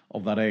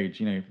of that age,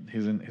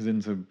 he's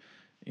into,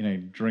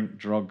 drink,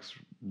 drugs,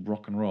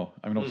 rock and roll.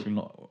 I mean, obviously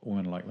not all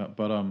men like that,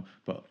 but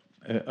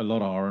a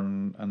lot are,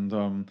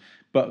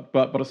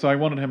 but so I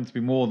wanted him to be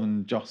more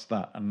than just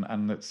that,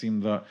 and it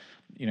seemed that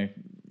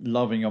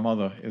loving your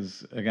mother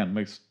is, again,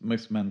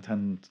 most men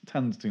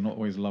tend to not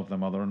always love their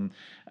mother, and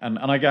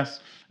I guess,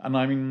 and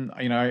I mean,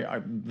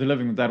 The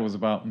Living with Dead was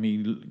about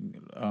me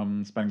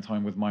spending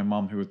time with my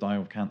mum who was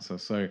dying of cancer,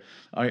 so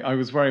I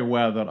was very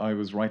aware that I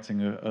was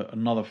writing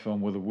another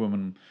film with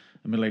a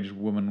middle-aged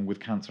woman with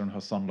cancer and her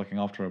son looking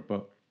after her,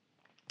 but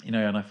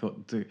And I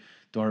thought, do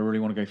I really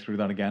want to go through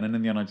that again? And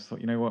in the end, I just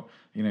thought, you know what,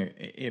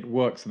 it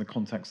works in the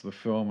context of the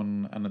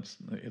film, and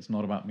it's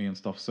not about me and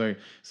stuff. So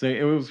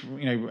it was,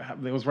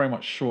 it was very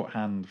much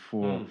shorthand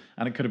for,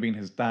 and it could have been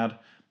his dad,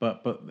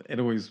 but it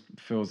always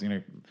feels,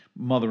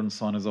 mother and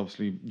son is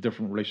obviously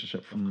different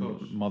relationship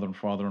from mother and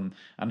father,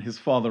 and his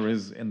father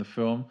is in the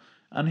film,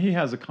 and he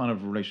has a kind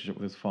of relationship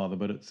with his father,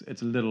 but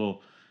it's a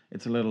little.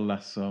 It's a little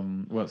less.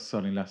 Well, it's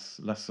certainly less.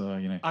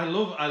 I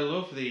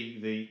love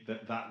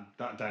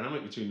that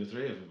dynamic between the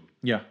three of them.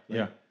 Yeah,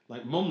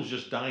 Like mum's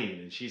just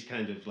dying, and she's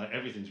kind of like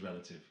everything's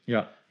relative.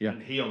 Yeah.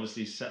 And he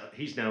obviously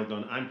he's now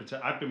gone.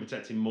 I've been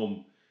protecting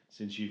mum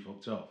since you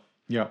fucked off.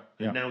 Yeah.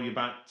 And now you're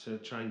back to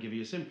try and give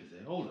you sympathy.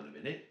 Hold on a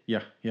minute.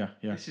 Yeah.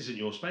 This isn't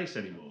your space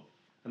anymore.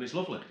 And it's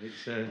lovely.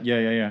 It's and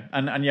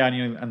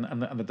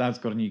the dad's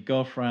got a new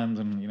girlfriend,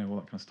 and all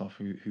that kind of stuff.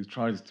 Who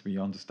tries to be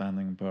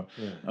understanding, but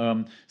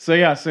so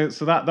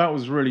that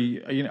was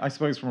really, I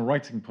suppose from a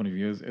writing point of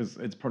view,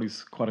 it's probably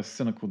quite a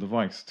cynical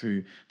device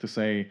to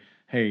say,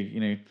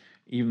 hey,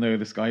 even though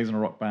this guy is in a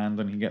rock band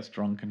and he gets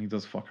drunk and he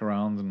does fuck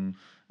around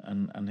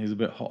and he's a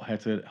bit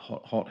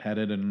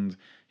hot-headed and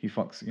he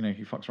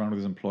fucks around with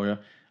his employer,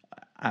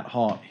 at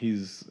heart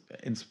he's,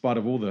 in spite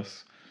of all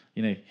this,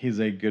 he's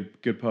a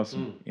good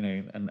person,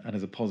 and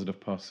is a positive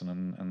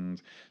person,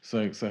 and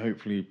so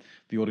hopefully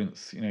the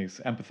audience,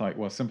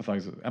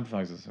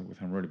 sympathizes with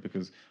him, really,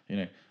 because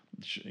if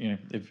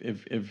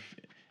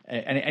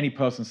any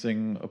person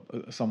seeing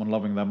someone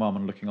loving their mum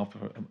and looking after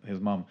his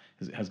mum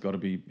has got to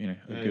be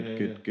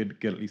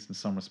good at least in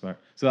some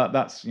respect. So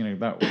that's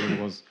that really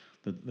was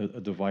the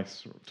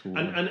device tool,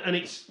 and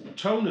it's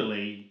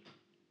tonally,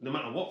 no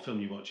matter what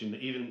film you're watching,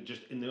 even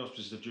just in the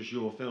auspices of just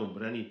your film,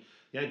 but the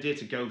idea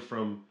to go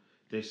from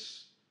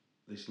this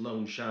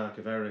lone shark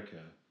of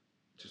Erica,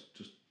 just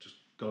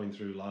going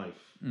through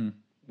life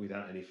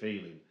without any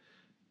feeling.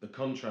 The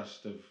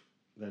contrast of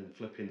then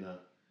flipping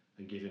that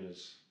and giving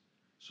us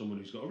someone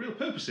who's got a real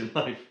purpose in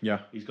life. Yeah.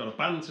 He's got a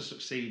band to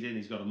succeed in,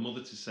 he's got a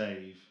mother to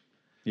save.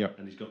 Yeah.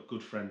 And he's got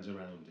good friends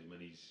around him,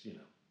 and he's,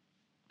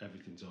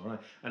 everything's all right.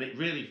 And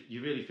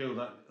you really feel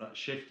that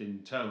shift in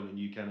tone, and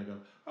you kind of go,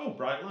 oh,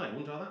 bright light, I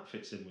wonder how that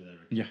fits in with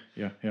Erica.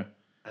 Yeah.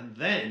 And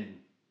then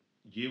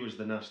you, as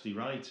the nasty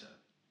writer,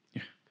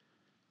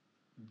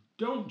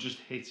 don't just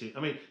hit it. I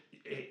mean,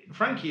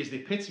 Frankie is the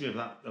epitome of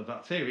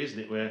that theory, isn't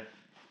it? Where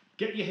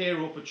get your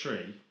hero up a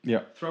tree,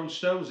 throw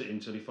stones at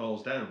him till he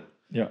falls down.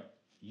 Yeah.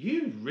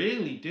 You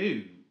really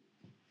do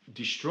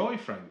destroy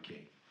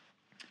Frankie.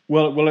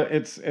 Well,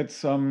 it's it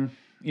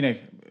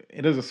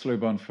is a slow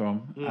burn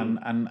film,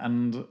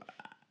 and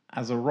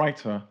as a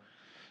writer,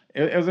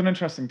 it was an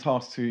interesting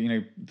task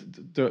to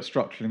do it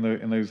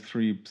structurally in those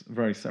three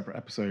very separate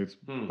episodes,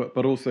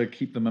 but also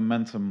keep the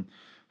momentum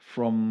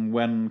from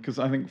because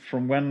I think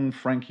from when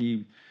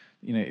Frankie,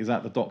 is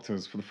at the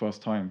doctor's for the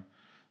first time,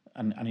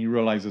 and he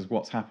realizes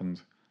what's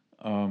happened,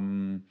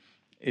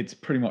 it's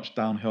pretty much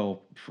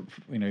downhill,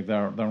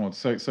 there onwards.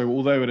 So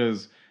although it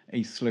is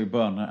a slow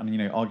burn, and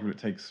arguably it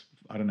takes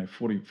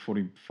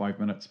 45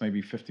 minutes,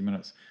 maybe 50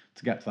 minutes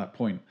to get to that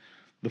point,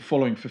 the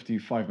following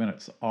 55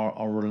 minutes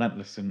are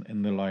relentless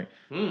in the like,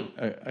 oh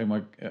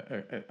my,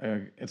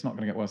 it's not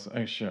going to get worse.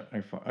 Oh shit,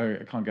 oh fuck, oh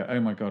I can't get, oh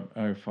my god,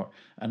 oh fuck,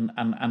 and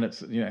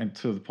it's and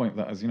to the point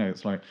that, as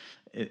it's like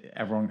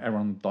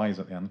everyone dies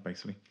at the end,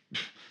 basically.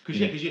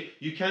 Because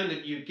you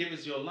give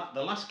us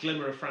the last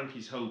glimmer of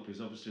Frankie's hope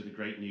is obviously the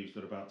great news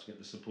they're about to get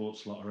the support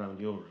slot around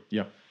Europe.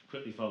 Yeah.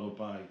 Quickly followed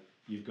by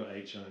you've got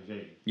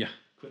HIV. Yeah.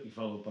 Quickly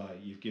followed by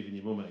you've given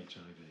your mum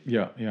HIV.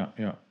 Yeah.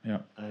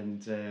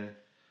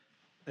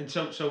 And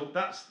so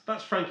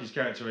that's Frankie's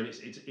character, and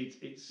it's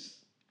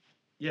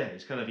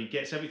kind of, he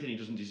gets everything he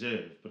doesn't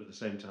deserve, but at the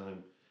same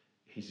time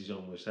he's his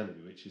own worst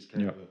enemy, which is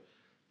kind of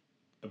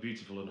a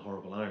beautiful and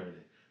horrible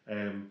irony.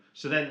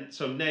 So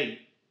Nate,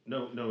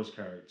 Noah's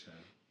character,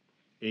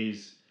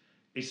 is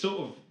sort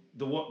of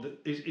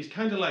is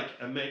kind of like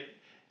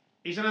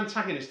he's an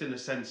antagonist in the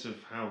sense of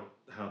how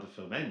the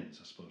film ends,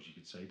 I suppose you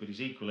could say, but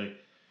he's equally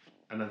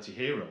an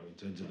anti-hero in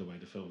terms of the way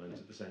the film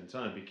ends at the same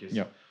time, because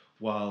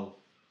while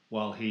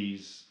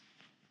he's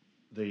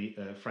the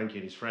Frankie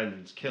and his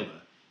friend's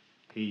killer,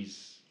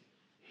 he's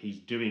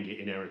doing it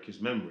in Erica's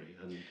memory,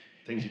 and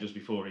things he does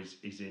before is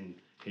in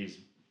his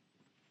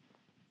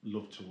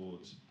love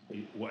towards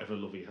whatever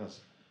love he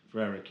has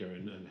for Erica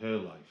and her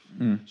life.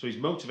 So he's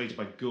motivated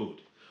by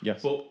good.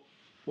 Yes. But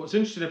what's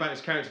interesting about his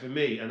character for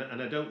me, and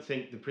I don't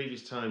think the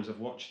previous times I've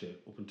watched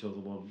it up until the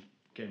one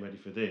getting ready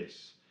for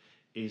this,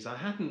 is I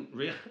hadn't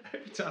really,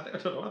 every time, I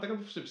don't know, I think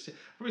I've seen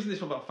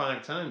this one about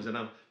 5 times, and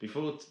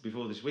before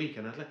this week,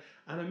 and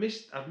I've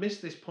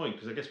missed this point,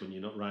 because I guess when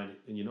you're not writing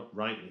it, you're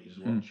just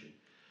watching.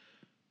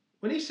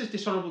 When he says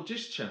dishonourable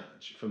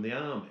discharge from the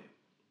army,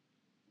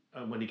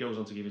 and when he goes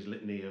on to give his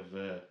litany of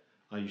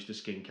I used to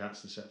skin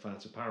cats and set fire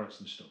to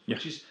parrots and stuff,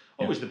 which is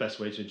always the best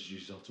way to introduce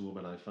yourself to a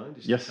woman, I find,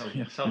 is to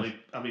tell me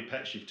how many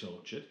pets you've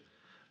tortured,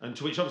 and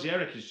to which obviously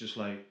Eric is just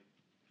like,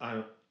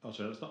 oh,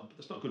 sorry,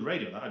 that's not good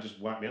radio. That I just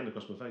wiped my hand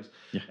across my face.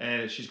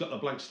 Yeah. She's got a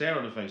blank stare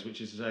on her face, which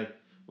is to say,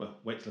 well,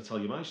 wait till I tell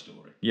you my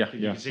story. Yeah,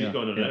 You can see it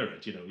going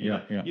unheard, you know.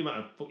 You might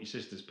have put your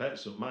sister's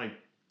pets up. My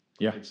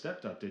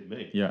stepdad did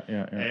me. Yeah.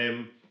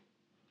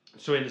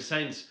 So in a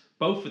sense,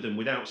 both of them,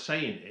 without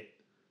saying it,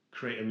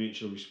 create a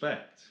mutual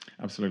respect.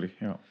 Absolutely,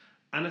 yeah.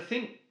 And I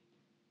think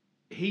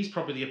he's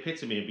probably the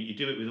epitome, but you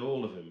do it with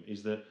all of them,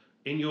 is that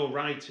in your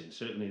writing,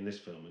 certainly in this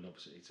film, and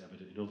obviously it's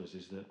evident in others,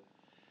 is that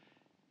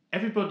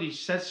everybody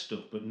says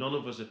stuff, but none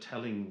of us are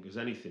telling us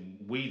anything.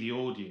 We, the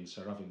audience,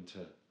 are having to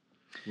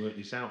work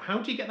this out. How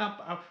do you get that?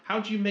 How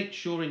do you make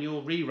sure in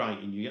your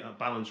rewriting you get that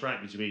balance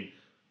right between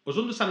us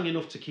understanding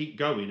enough to keep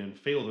going and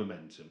feel the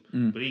momentum,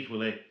 but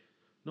equally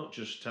not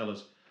just tell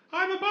us,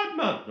 I'm a bad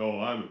man.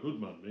 No, I'm a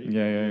good man, mate.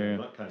 Yeah.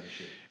 That kind of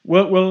shit.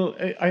 Well,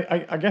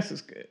 I guess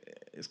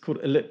it's called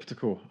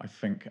elliptical, I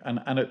think,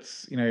 and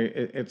it's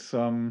it's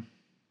and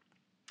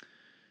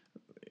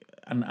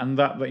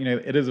that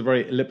it is a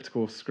very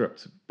elliptical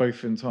script,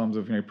 both in terms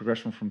of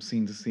progression from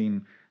scene to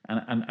scene,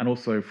 and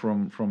also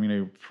from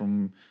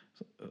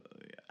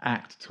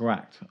act to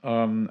act,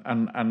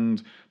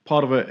 and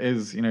part of it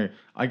is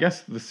I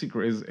guess the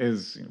secret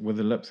is with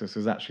ellipsis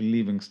is actually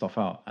leaving stuff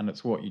out, and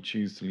it's what you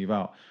choose to leave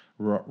out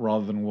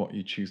rather than what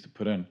you choose to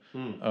put in.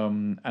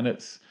 And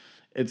it's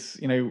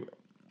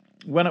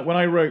when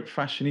I wrote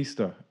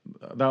Fashionista,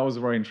 that was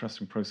a very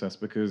interesting process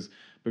because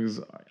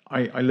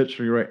I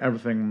literally wrote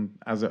everything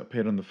as it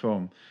appeared in the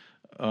film,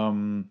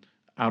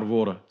 out of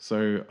order.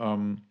 So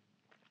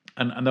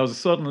and there was a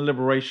certain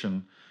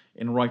liberation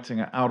in writing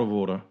it out of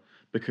order,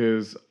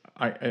 because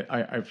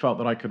I felt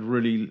that I could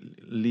really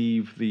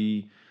leave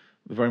the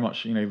very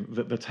much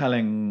the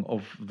telling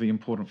of the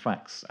important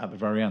facts at the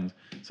very end.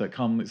 So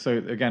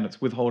again,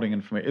 it's withholding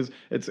information.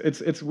 It's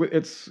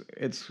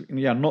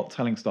not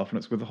telling stuff, and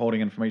it's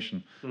withholding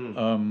information.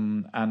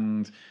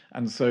 And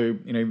so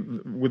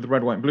with the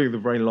Red, White, and Blue, the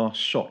very last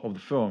shot of the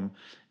film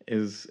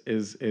is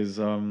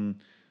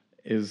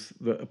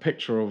a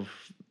picture of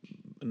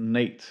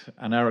Nate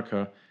and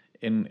Erica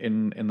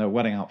in their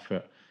wedding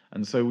outfit.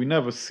 And so we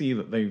never see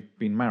that they've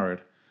been married.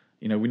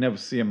 We never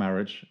see a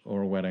marriage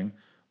or a wedding,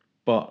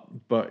 but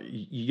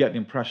you get the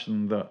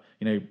impression that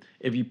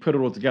if you put it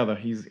all together,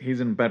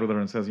 he's in bed with her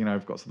and says,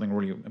 I've got something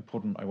really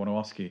important I want to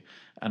ask you.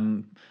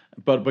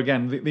 But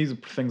again, these are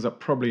things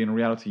that probably in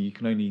reality you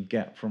can only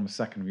get from a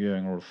second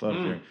viewing or a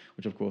third viewing,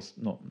 which of course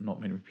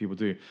not many people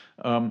do.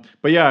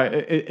 But yeah,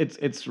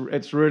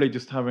 it's really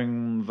just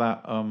having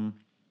that.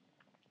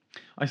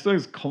 I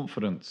suppose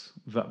confidence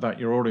that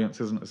your audience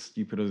isn't as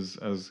stupid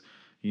as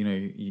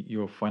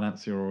your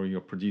financier or your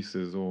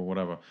producers or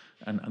whatever,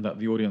 and that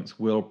the audience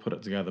will put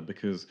it together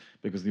because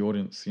the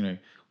audience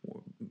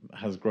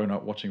has grown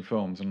up watching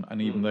films,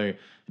 and even though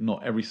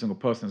not every single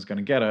person is going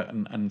to get it,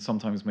 and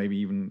sometimes maybe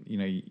even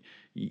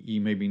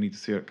you maybe need to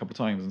see it a couple of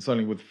times, and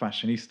certainly with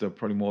Fashionista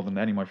probably more than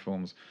any of my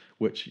films,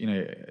 which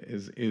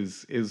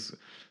is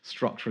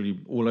structurally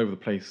all over the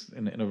place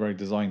in a very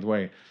designed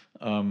way.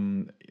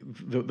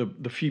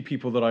 The few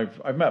people that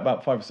I've met,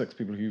 about 5 or 6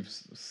 people who've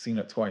seen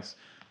it twice,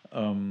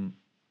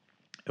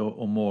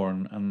 or more,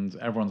 and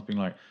everyone's been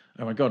like,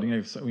 oh my god, we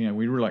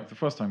really liked the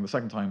first time. The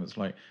second time, it's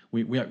like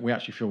we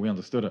actually feel we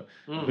understood it,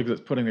 because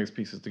it's putting those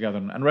pieces together.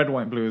 And Red,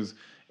 White, and Blue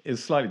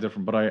is slightly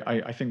different, but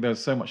I think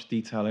there's so much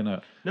detail in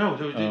it. No,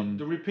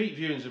 the repeat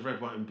viewings of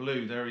Red, White, and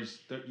Blue, there is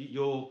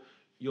your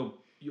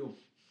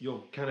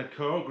kind of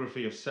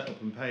choreography of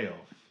setup and payoff.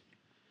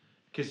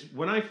 Because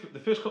the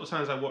first couple of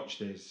times I watched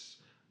this,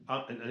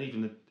 and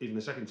even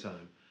the second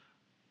time,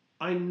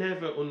 I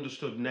never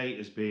understood Nate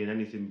as being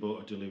anything but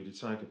a deluded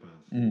psychopath,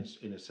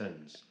 in a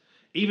sense.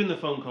 Even the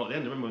phone call at the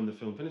end, I remember when the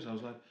film finished, I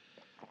was like,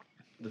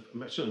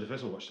 certainly the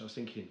first time I watched it, I was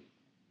thinking,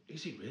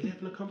 is he really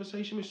having a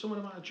conversation with someone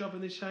about a job in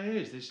this CIA?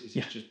 Is this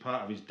just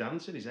part of his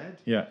dance in his head?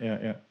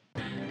 Yeah.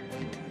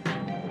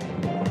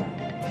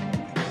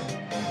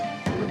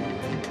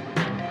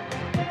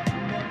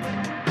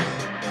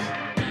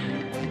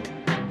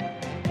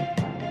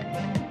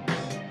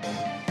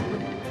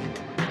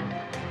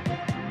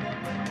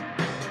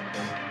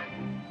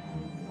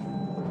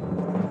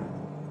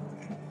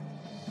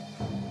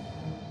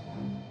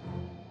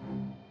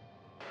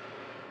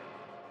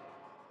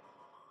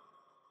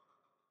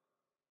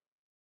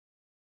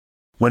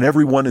 When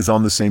everyone is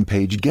on the same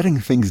page, getting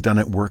things done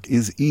at work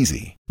is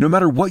easy. No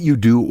matter what you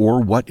do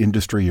or what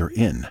industry you're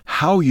in,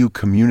 how you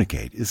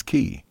communicate is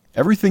key.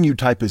 Everything you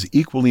type is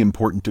equally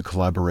important to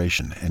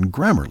collaboration, and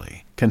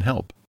Grammarly can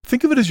help.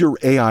 Think of it as your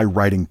AI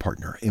writing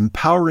partner,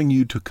 empowering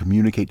you to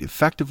communicate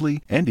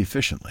effectively and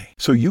efficiently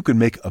so you can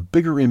make a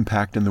bigger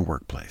impact in the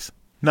workplace.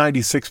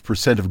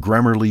 96% of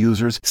Grammarly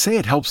users say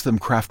it helps them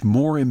craft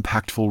more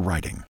impactful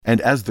writing.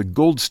 And as the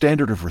gold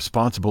standard of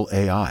responsible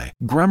AI,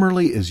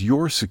 Grammarly is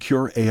your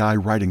secure AI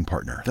writing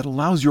partner that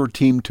allows your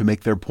team to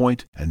make their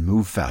point and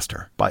move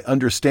faster. By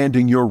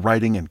understanding your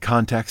writing and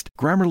context,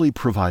 Grammarly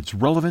provides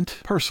relevant,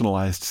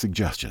 personalized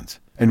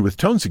suggestions. And with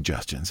tone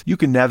suggestions, you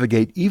can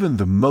navigate even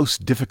the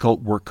most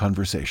difficult work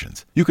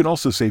conversations. You can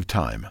also save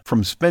time,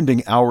 from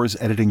spending hours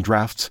editing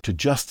drafts to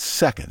just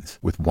seconds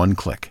with one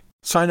click.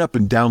 Sign up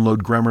and download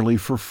Grammarly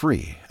for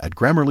free at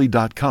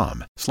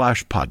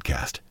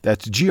Grammarly.com/podcast.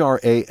 That's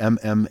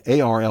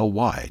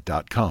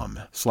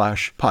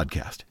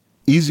GRAMMARLY.com/podcast.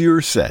 Easier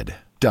said,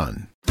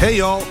 done. Hey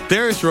y'all,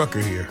 Darius Rucker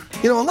here.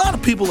 A lot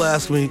of people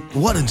ask me,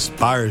 what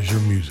inspires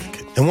your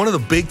music? And one of the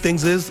big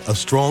things is a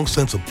strong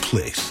sense of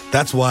place.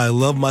 That's why I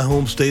love my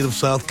home state of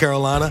South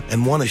Carolina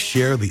and want to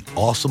share the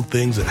awesome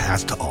things it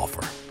has to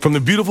offer. From the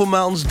beautiful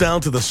mountains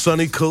down to the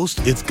sunny coast,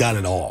 it's got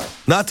it all.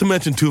 Not to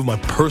mention two of my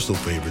personal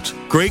favorites,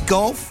 great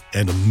golf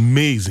and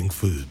amazing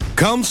food.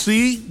 Come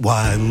see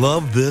why I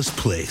love this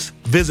place.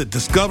 Visit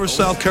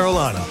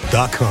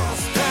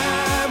discoversouthcarolina.com.